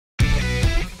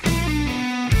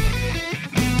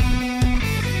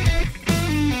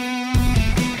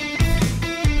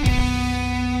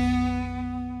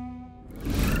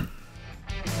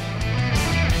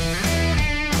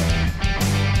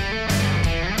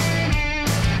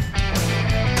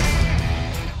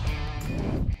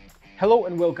Hello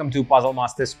and welcome to Puzzle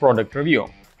Masters product review.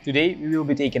 Today we will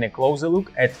be taking a closer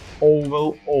look at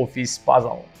Oval Office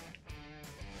puzzle.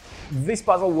 This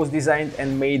puzzle was designed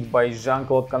and made by Jean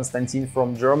Claude Constantin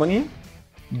from Germany.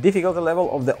 Difficulty level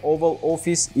of the Oval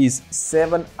Office is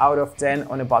 7 out of 10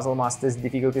 on a Puzzle Masters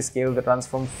difficulty scale that runs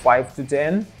from 5 to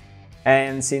 10.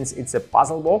 And since it's a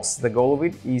puzzle box, the goal of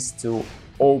it is to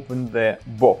open the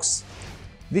box.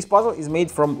 This puzzle is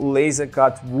made from laser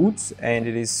cut wood and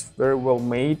it is very well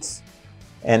made,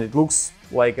 and it looks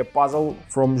like a puzzle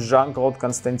from Jean Claude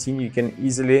Constantin. You can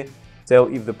easily tell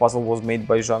if the puzzle was made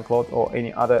by Jean Claude or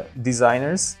any other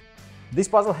designers. This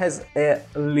puzzle has a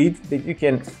lid that you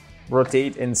can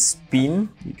rotate and spin.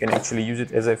 You can actually use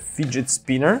it as a fidget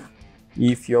spinner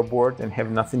if you're bored and have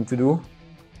nothing to do.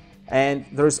 And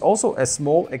there's also a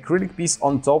small acrylic piece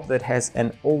on top that has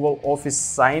an Oval Office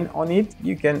sign on it.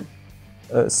 You can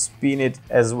spin it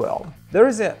as well. There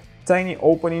is a tiny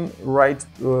opening right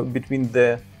between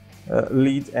the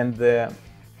lid and the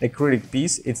acrylic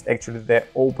piece. It's actually the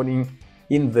opening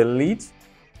in the lid,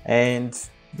 and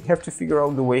you have to figure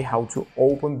out the way how to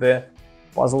open the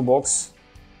puzzle box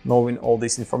knowing all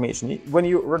this information. When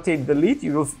you rotate the lid,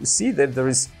 you will see that there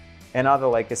is another,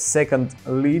 like a second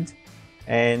lid,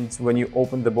 and when you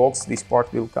open the box, this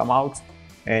part will come out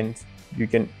and you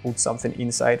can put something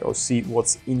inside or see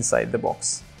what's inside the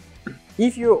box.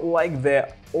 If you like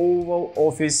the Oval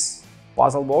Office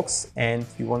puzzle box and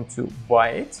you want to buy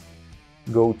it,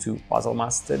 go to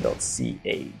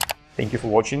puzzlemaster.ca. Thank you for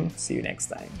watching. See you next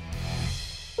time.